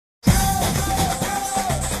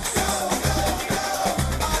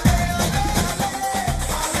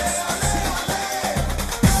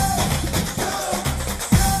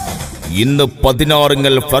ഇന്ന്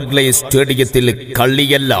 16 ഫ്ലഡ് സ്റ്റേഡിയത്തിൽ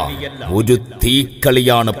കളിയല്ല, ഒരു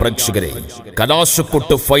തീക്കളിയാണ് പ്രേക്ഷകരെ.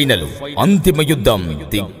 കലാശക്കൊട്ട് ഫൈനൽ, അന്തിമയുദ്ധം,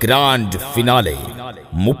 ദി ഗ്രാൻഡ് ഫിനാലെ.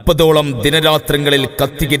 30ഓളം ദിനരാത്രങ്ങളിൽ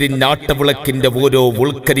കത്തിയെരിഞ്ഞാട്ടവിളക്കിന്റെ ഓരോ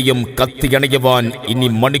ഉൾക്കരിയും കത്തിയണയുവാൻ ഇനി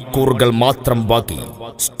മണിക്കൂറുകൾ മാത്രം ബാക്കി.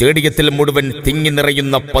 സ്റ്റേഡിയത്തിൽ മുഴുവൻ തിങ്ങി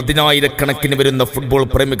നിറയുന്ന 10,000-കണക്കിന് വരുന്ന ഫുട്ബോൾ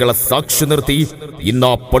പ്രേമികളെ സാക്ഷി നിർത്തി ഇന്ന്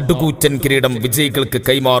ആ പടുകൂറ്റൻ കിരീടം വിജയികൾക്ക്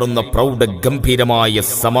കൈമാറുന്ന പ്രൗഢ ഗംഭീരമായ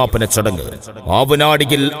സമാപന ചടങ്ങ്.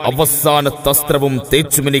 ആവനാടിയിൽ അവസാന തസ്ത്രവും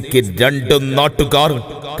തേച്ചുമിനിക്ക് 2 നാട്ടുകാർ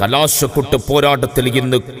കലാശക്കൊട്ട് പോരാട്ടത്തിൽ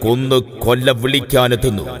ഇന്ന് കൊന്ന് കൊല്ല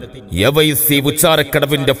വിളിക്കാനെത്തുന്നു. എവൈസി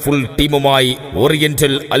ഉച്ചാരക്കടവിന്റെ ഫുൾ ടീമുമായി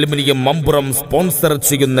ഓറിയന്റൽ അലുമിനിയം മമ്പുറം സ്പോൺസർ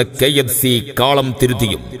ചെയ്യുന്ന KFC കാളം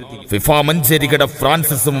തിരുത്തിയും ഫിഫ മഞ്ചേരികട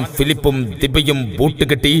ഫ്രാൻസിസും ഫിലിപ്പും ദിബയും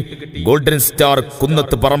ബൂട്ടുകെട്ടി ഗോൾഡൻ സ്റ്റാർ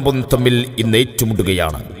കുന്നത്ത് പറമ്പും തമ്മിൽ ഇന്ന്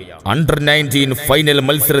ഏറ്റുമുട്ടുകയാണ്. അണ്ടർ-19 ഫൈനൽ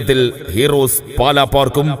മത്സരത്തിൽ ഹീറോസ്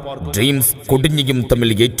പാലാപാർക്കും ഡ്രീംസ് കൊടിഞ്ഞിയും തമ്മിൽ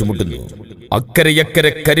ഏറ്റുമുട്ടുന്നു. അക്കരയക്കര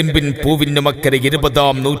കരിമ്പിൻ പൂവിനുമക്കര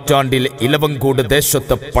 20-ാം നൂറ്റാണ്ടിൽ ഇലവങ്കോട്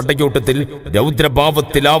ദേശത്തെ പടയോട്ടത്തിൽ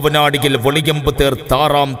രൗദ്രഭാവത്തിൽ ആവനാടിയിൽ വെളിയമ്പ് തേർ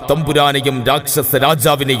താറാം തമ്പുരാനെയും രാക്ഷസ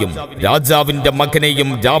രാജാവിനെയും രാജാവിന്റെ മകനെയും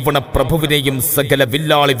രാവണ പ്രഭുവിനെയും സകല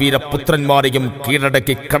വില്ലാളി വീരപുത്രന്മാരെയും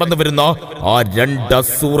കീഴടക്കി കടന്നുവരുന്ന ആ 2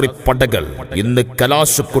 അസൂറി പടകൾ. ഇന്ന്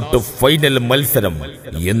കലാശക്കൊട്ട് ഫൈനൽ മത്സരം.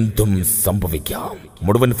 എന്തും സംഭവിക്കാം.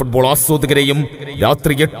 മുഴുവൻ ഫുട്ബോൾ ആസ്വാദകരെയും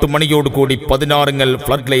രാത്രി 8 മണിയോടുകൂടി 16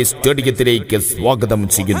 ഫ്ലഡ് സ്റ്റേഡിയത്തിലേക്ക് സ്വാഗതം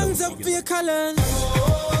ചെയ്യുന്നു.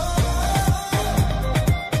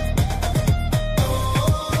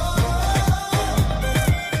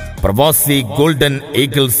 പ്രവാസി golden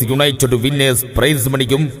Eagles United winners price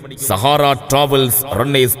മണിക്കും സഹാറ ട്രാവൽസ്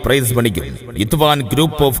റണ്ണേഴ്സ് പ്രൈസ് മണിക്കും ഇത്വാൻ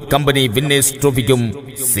group of company winners ട്രോഫിക്കും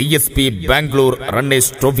CSP Bangalore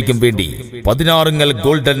runners ട്രോഫിക്കും വേണ്ടി 16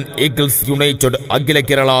 ഗോൾഡൻ ഈഗിൾസ് യുണൈറ്റഡ് അഖില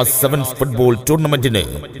കേരള സെവൻസ് ഫുട്ബോൾ ടൂർണമെന്റിന്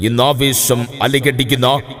ഇന്ന് ആവേശം അലയടിക്കുന്ന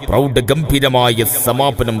പ്രൗഢ ഗംഭീരമായ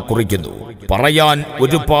സമാപനം കുറിക്കുന്നു. പറയാൻ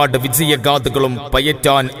ഒരുപാട് വിജയഗാഥകളും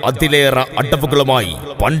പയറ്റാൻ അതിലേറെ അടവുകളുമായി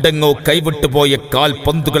പണ്ടെങ്ങോ കൈവിട്ടുപോയ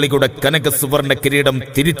കാൽപന്തുകളിയുടെ കനക സുവർണ കിരീടം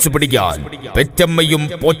തിരിച്ചുപിടിക്കാൻ പെറ്റമ്മയും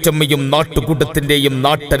പോറ്റമ്മയും നാട്ടുകൂട്ടത്തിന്റെയും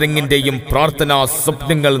നാട്ടരങ്ങിന്റെയും പ്രാർത്ഥനാ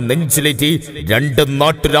സ്വപ്നങ്ങൾ നെഞ്ചിലേറ്റി 2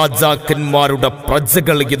 നാട്ടുരാജാക്കന്മാരുടെ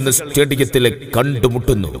പ്രജകൾ ഇന്ന് സ്റ്റേഡിയത്തിൽ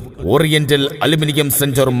കണ്ടുമുട്ടുന്നു. Oriental aluminium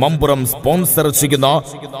centre Mampuram sponsor ചെയ്യുന്ന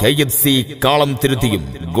KFC കാളം തിരുത്തിയും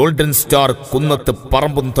ഗോൾഡൻ സ്റ്റാർ കുന്നത്ത്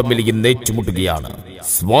പറമ്പും തമ്മിൽ ഇന്ന് ഏറ്റുമുട്ടുകയാണ്.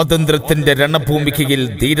 സ്വാതന്ത്ര്യത്തിന്റെ രണഭൂമികയിൽ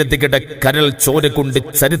ധീരതയുടെ കരൾ ചോര കൊണ്ട്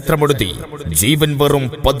ചരിത്രമെഴുതി ജീവൻ വെറും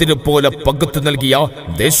പതിരു പോലെ പകുത്തു നൽകിയ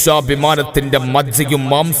ദേശാഭിമാനത്തിന്റെ മജ്ജയും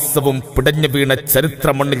മാംസവും പിടഞ്ഞു വീണ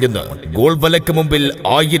ചരിത്രമണ്ണിൽ നിന്ന് ഗോൾ വലക്ക് മുമ്പിൽ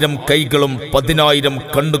 1000 കൈകളും 10,000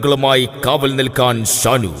 കണ്ണുകളുമായി കാവൽ നിൽക്കാൻ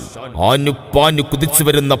ഷാനു ആഞ്ഞുപാഞ്ഞു കുതിച്ചു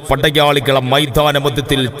വരുന്ന പടയാളികളെ മൈതാന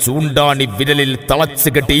മധ്യത്തിൽ ചൂണ്ടാണി വിരലിൽ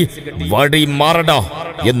തളച്ചുകെട്ടി വഴി മാറട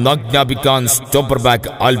എന്നാജ്ഞാപിക്കാൻ സ്റ്റോപ്പർ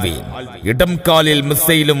ബാക്ക് ആൽവിൻ. ഇടം കാലിൽ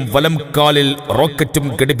മിസൈലും വലം കാലിൽ റോക്കറ്റും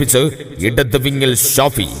ഘടിപ്പിച്ച് ഇടത് വിങ്ങിൽ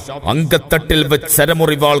ഷാഫി അങ്കത്തട്ടിൽ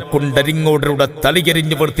വെച്ചരമുറിവാൾ കൊണ്ടരിങ്ങോടരുടെ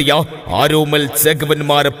തലയെറിഞ്ഞു വീഴ്ത്തിയ ആരോമൽ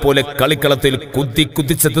ചേകവന്മാരെ പോലെ കളിക്കളത്തിൽ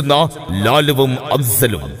കുതിച്ചെത്തുന്ന ലാലുവും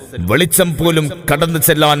അഫ്സലും വെളിച്ചം പോലും കടന്നു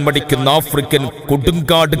ചെല്ലാൻ മടിക്കുന്ന ആഫ്രിക്കൻ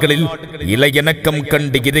കൊടുങ്കാടുകളിൽ ഇലയനക്കം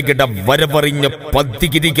കണ്ട് ഇരകിട വരവറിഞ്ഞ്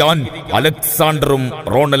പതികിരിക്കാൻ അലക്സാണ്ടറും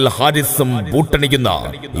റോണൽ ഹാരിസും ബൂട്ടണിയുന്ന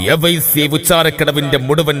എവൈസി ഉച്ചാരക്കടവിന്റെ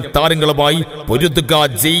മുഴുവൻ താരങ്ങളുമായി പൊരുതുക,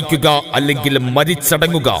 ജയിക്കുക അല്ലെങ്കിൽ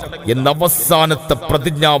മരിച്ചടങ്ങുക എന്ന അവസാനത്തെ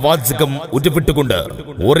പ്രതിജ്ഞാവാചകം ഉരുവിട്ടുകൊണ്ട്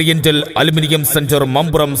oriental aluminium centre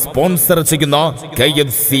Mampuram sponsor ചെയ്യുന്ന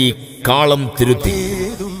KFC കാളം തിരുത്തി.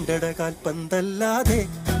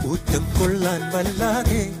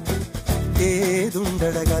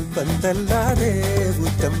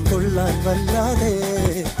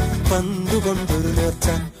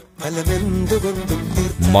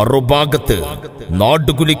 മറുഭാഗത്ത്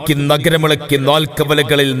നാടുകുലിക്ക് നഗരമിളക്കി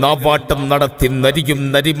നാൽക്കവലകളിൽ നാവാട്ടം നടത്തി നരിയും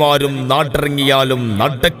നരിമാരും നാടിറങ്ങിയാലും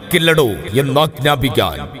നടക്കില്ലടോ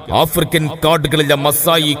എന്നാജ്ഞാപിക്കാൻ ആഫ്രിക്കൻ കാടുകളിലെ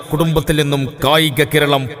മസായി കുടുംബത്തിൽ നിന്നും കായിക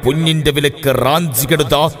കേരളം പൊന്നിന്റെ വിലക്ക്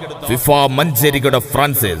റാഞ്ചിക്കെടുത്ത ഫിഫ മഞ്ചേരിയുടെ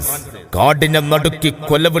ഫ്രാൻസിസ് കാടിനെ നടുക്കി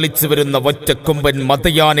കൊലവിളിച്ചു വരുന്ന ഒറ്റക്കൊമ്പൻ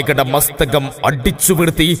മതയാനികളുടെ മസ്തകം അടിച്ചു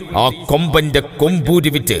വീഴ്ത്തി ആ കൊമ്പന്റെ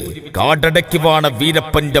കൊമ്പൂരി വിറ്റ് കാടടക്കി വാണ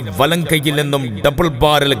വീരപ്പന്റെ വലങ്കയിൽ നിന്നും ഡബിൾ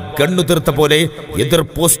ബാരൽ ഗണ്ണുതീർത്ത പോലെ എതിർ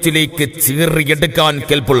പോസ്റ്റിലേക്ക് ചീറിയെടുക്കാൻ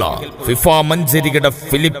കെൽപ്പുള്ള ഫിഫ മഞ്ചേരിയുടെ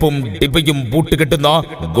ഫിലിപ്പും ഡിബയും ബൂട്ടുകെട്ടുന്ന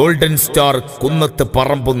ഗോൾഡൻ സ്റ്റാർ കുന്നത്ത്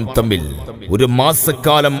പറമ്പും തമ്മിൽ ഒരു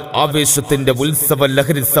മാസക്കാലം ആവേശത്തിന്റെ ഉത്സവ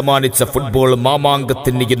ലഹരി സമ്മാനിച്ച ഫുട്ബോൾ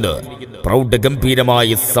മാമാങ്കത്തിന് ഇന്ന്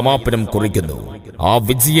പ്രൗഢഗംഭീരമായ സമാപനം കുറിക്കുന്നു. ആ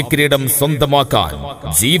വിജയകിരീടം സ്വന്തമാക്കാൻ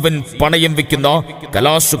ജീവൻ പണയം വെക്കുന്ന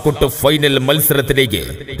കലാശക്കൊട്ട് ഫൈനൽ മത്സരത്തിലേക്ക്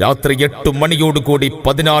രാത്രി 8 മണിയോടുകൂടി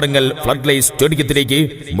 16 ഫ്ലഡ് സ്റ്റേഡിയത്തിലേക്ക്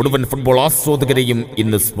മുഴുവൻ ഫുട്ബോൾ ആസ്വാദകരെയും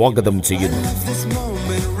ഇന്ന് സ്വാഗതം ചെയ്യുന്നു.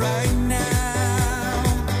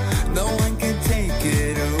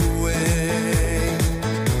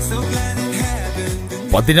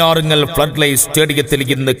 16 ഫ്ലഡ് സ്റ്റേഡിയത്തിൽ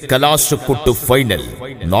ഇന്ന് കലാശക്കൊട്ട് ഫൈനൽ.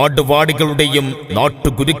 നാടുവാടികളുടെയും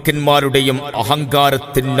നാട്ടുഗുരുക്കന്മാരുടെയും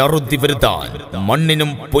അഹങ്കാരത്തിനറുതി വരുത്താൻ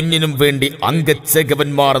മണ്ണിനും പൊന്നിനും വേണ്ടി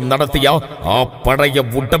അംഗച്ചേകവന്മാർ നടത്തിയ ആ പഴയ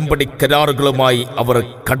ഉടമ്പടി കരാറുകളുമായി അവർ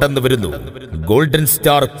കടന്നു വരുന്നു. ഗോൾഡൻ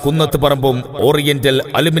സ്റ്റാർ കുന്നത്ത് പറമ്പും oriental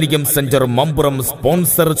aluminium centre Mampuram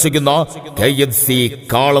sponsor ചെയ്യുന്ന KFC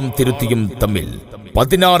കാളം തിരുത്തിയും തമ്മിൽ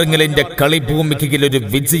 16 കളിഭൂമികയിൽ ഒരു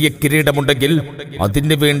വിജയ കിരീടമുണ്ടെങ്കിൽ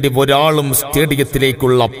അതിനു വേണ്ടി ഒരാളും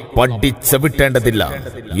സ്റ്റേഡിയത്തിലേക്കുള്ള പടി ചവിട്ടേണ്ടതില്ല.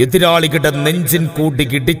 എതിരാളികളുടെ നെഞ്ചിൻ കൂടി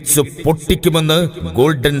ഇടിച്ചു പൊട്ടിക്കുമെന്ന്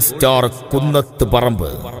ഗോൾഡൻ സ്റ്റാർ കുന്നത്ത് പറമ്പ്.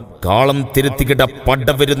 കാളം തിരുത്തികിട പട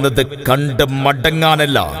വരുന്നത് കണ്ട്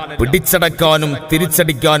മടങ്ങാനല്ല, പിടിച്ചടക്കാനും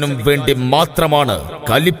തിരിച്ചടിക്കാനും വേണ്ടി മാത്രമാണ്.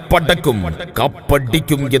 കലിപ്പടക്കും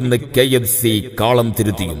കപ്പടിക്കും എന്ന് KFC കാളം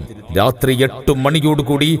തിരുത്തിയും. രാത്രി 8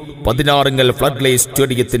 മണിയോടുകൂടി 16 ഫ്ലഡ്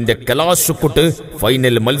സ്റ്റേഡിയത്തിന്റെ കലാശക്കൊട്ട്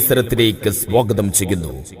ഫൈനൽ മത്സരത്തിലേക്ക് സ്വാഗതം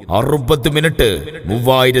ചെയ്യുന്നു. 60 മിനിറ്റ്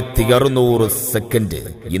 3600 സെക്കൻഡ്.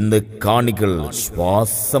 ഇന്ന് കാണികൾ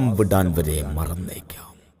ശ്വാസം വിടാൻ വരെ മറന്നേക്കാം.